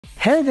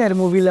Hey there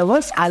movie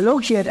lovers,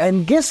 Alok here,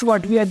 and guess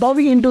what? We are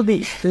diving into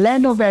the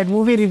land of bad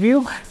movie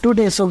review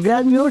today. So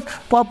grab your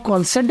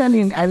popcorn, settle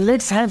in, and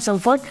let's have some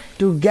fun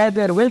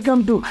together.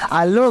 Welcome to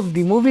Alok,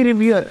 the movie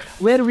reviewer,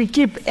 where we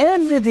keep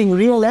everything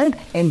real and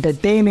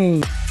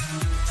entertaining.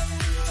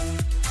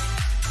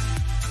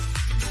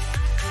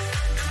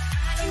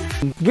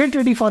 Get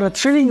ready for a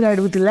thrilling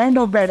ride with Land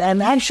of Bad,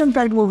 an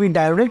action-packed movie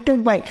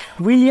directed by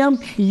William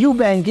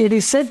Eubank. It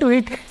is set to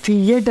hit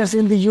theaters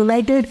in the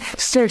United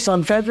States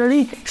on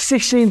February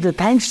 16th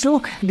thanks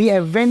to the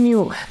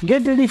Avenue.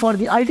 Get ready for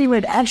the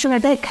ultimate action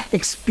attack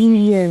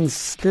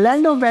experience.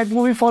 Land of Bad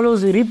movie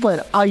follows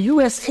Reaper, a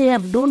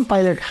USAF drone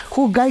pilot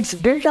who guides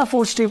Delta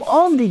Force team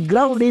on the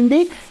ground in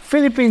the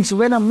Philippines.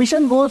 When a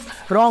mission goes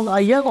wrong, a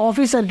young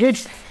officer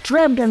gets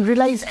trapped and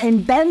relies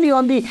entirely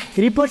on the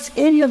Reaper's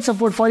alien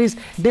support for his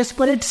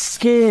desperate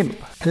escape.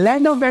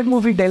 Land of Bad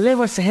movie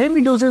delivers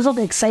heavy doses of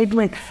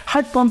excitement,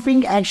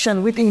 heart-pumping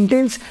action with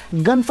intense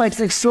gunfights,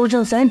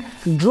 explosions, and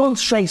drone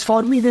strikes.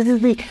 For me, this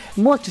is the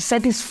most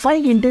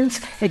satisfying,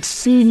 intense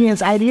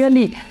experience. I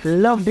really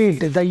loved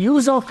it. The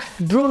use of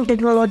drone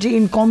technology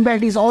in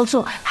combat is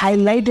also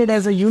highlighted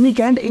as a unique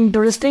and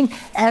interesting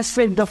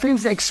aspect. The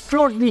films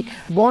explore the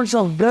bonds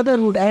of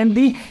brotherhood and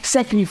the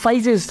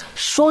sacrifices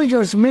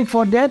soldiers make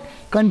for their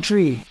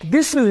country.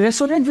 This will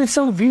resonate with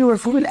some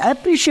viewers who will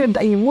appreciate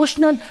the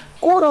emotional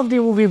core of the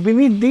movie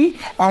beneath the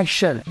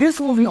action. This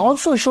movie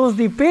also shows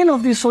the pain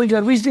of the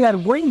soldier which they are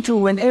going through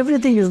when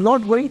everything is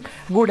not going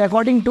good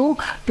according to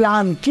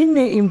plan.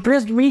 Kinney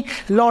impressed me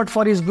a lot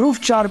for his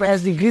groove charm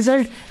as the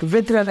grizzled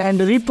veteran, and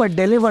Reaper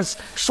delivers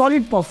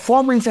solid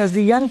performance as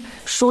the young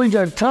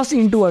soldier thrust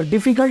into a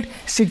difficult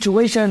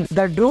situation.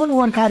 The drone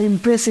work are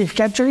impressive,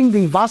 capturing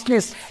the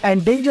vastness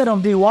and danger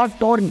of the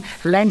war-torn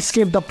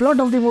landscape. The plot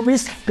of the movie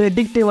is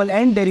predictable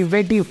and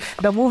derivative.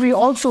 The movie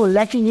also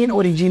lacking in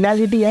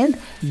originality and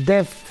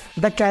depth.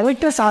 The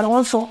characters are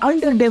also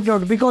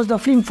underdeveloped because the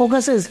film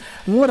focuses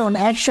more on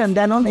action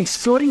than on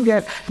exploring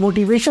their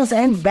motivations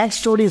and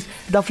backstories.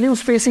 The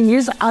film's pacing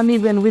is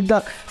uneven, with the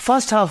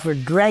first half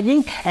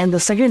dragging and the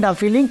second half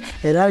feeling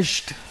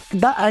rushed.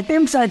 The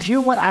attempts at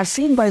humor are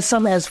seen by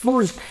some as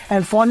forced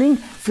and falling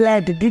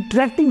flat,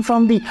 detracting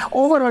from the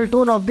overall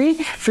tone of the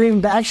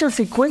film. The action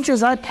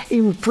sequences are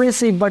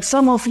impressive, but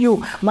some of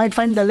you might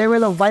find the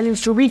level of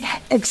violence to be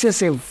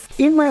excessive.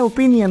 In my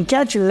opinion,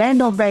 catch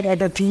Land of Bad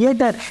at a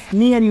theater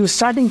near you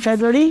starting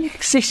February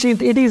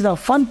 16th. It is a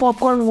fun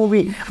popcorn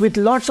movie with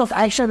lots of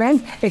action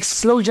and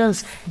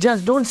explosions.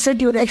 Just don't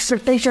set your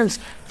expectations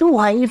too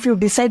high if you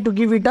decide to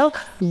give it a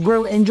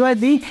go. Enjoy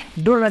the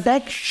drone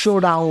attack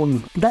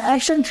showdown. The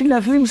action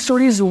thriller film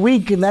story is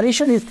weak,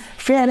 narration is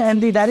fair,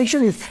 and the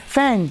direction is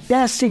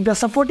fantastic. The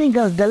supporting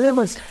cast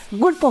delivers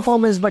good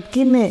performance, but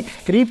Kinney,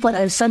 Reaper,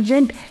 and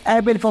Sergeant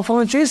Abel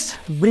performance is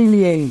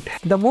brilliant.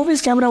 The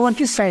movie's camera work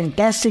is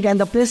fantastic, and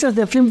the places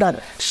they filmed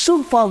are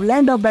superb.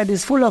 Land of Bad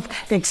is full of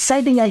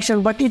exciting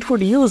action, but it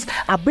could use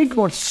a bit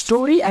more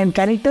story and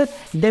character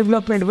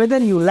development. Whether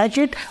you like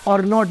it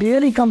or not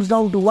really comes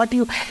down to what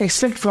you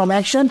expect from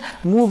action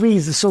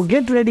movies. So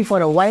get ready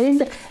for a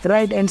wild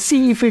ride and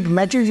see if it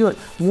matches your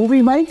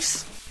movie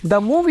vibes.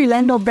 The movie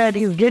Land of Bad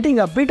is getting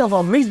a bit of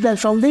a mixed bag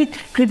from the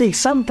critics.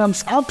 Some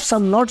thumbs up,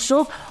 some not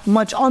so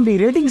much. On the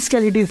rating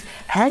scale, it is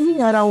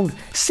hanging around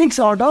 6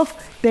 out of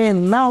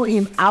 10. Now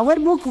in our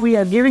book, we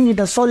are giving it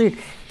a solid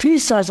 3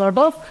 stars out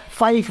of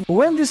 5.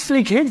 When this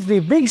flick hits the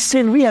big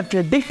screen, we are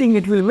predicting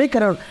it will make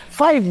around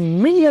 $5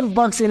 million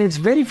in its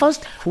very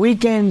first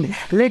weekend.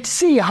 Let's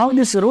see how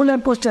this roller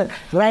coaster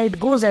ride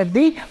goes at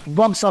the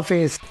box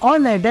office.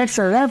 Alright, that's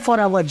a wrap for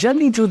our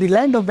journey through the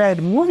Land of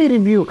Bad movie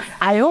review.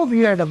 I hope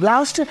you had a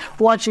blast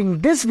watching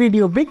this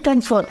video. Big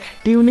thanks for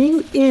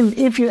tuning in.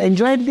 If you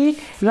enjoyed the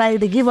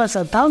ride, give us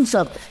a thumbs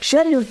up,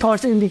 share your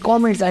thoughts in the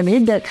comments, and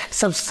hit that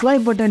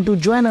subscribe button to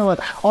join our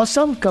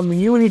awesome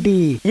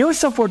community. Your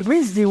support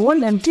means the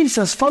world and keeps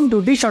us pumped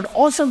to dish out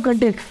awesome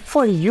content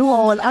for you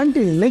all.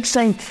 Until next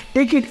time,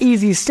 take it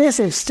easy, stay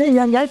safe, stay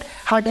young at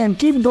heart, and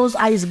keep those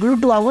eyes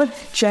glued to our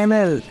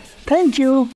channel. Thank you.